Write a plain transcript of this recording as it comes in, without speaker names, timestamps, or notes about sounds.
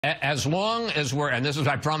As long as we're, and this is,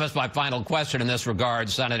 I promise, my final question in this regard,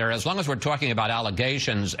 Senator, as long as we're talking about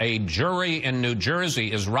allegations, a jury in New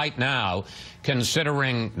Jersey is right now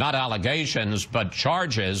considering not allegations, but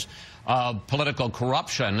charges of political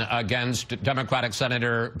corruption against Democratic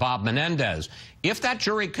Senator Bob Menendez. If that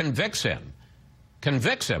jury convicts him,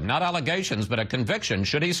 not allegations, but a conviction,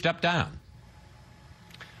 should he step down?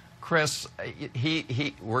 Chris,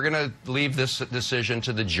 we're going to leave this decision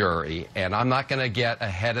to the jury, and I'm not going to get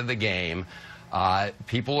ahead of the game.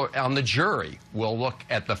 People on the jury will look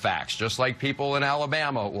at the facts, just like people in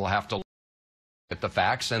Alabama will have to look at the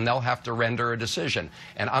facts, and they'll have to render a decision.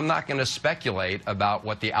 And I'm not going to speculate about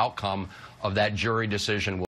what the outcome of that jury decision will be.